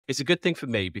it's a good thing for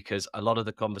me because a lot of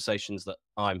the conversations that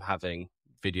I'm having,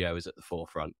 video is at the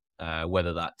forefront,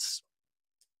 whether that's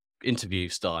interview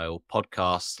style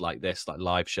podcasts like this, like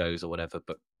live shows or whatever,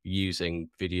 but using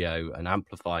video and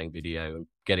amplifying video and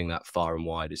getting that far and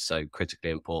wide is so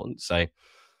critically important. So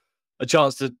a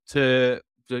chance to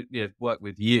work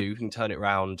with you and turn it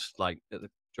around like at the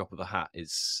drop of a hat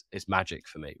is magic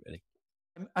for me, really.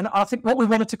 And I think what we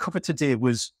wanted to cover today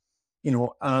was,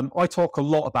 I talk a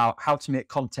lot about how to make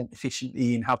content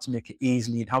efficiently and how to make it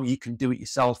easily and how you can do it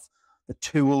yourself, the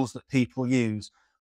tools that people use.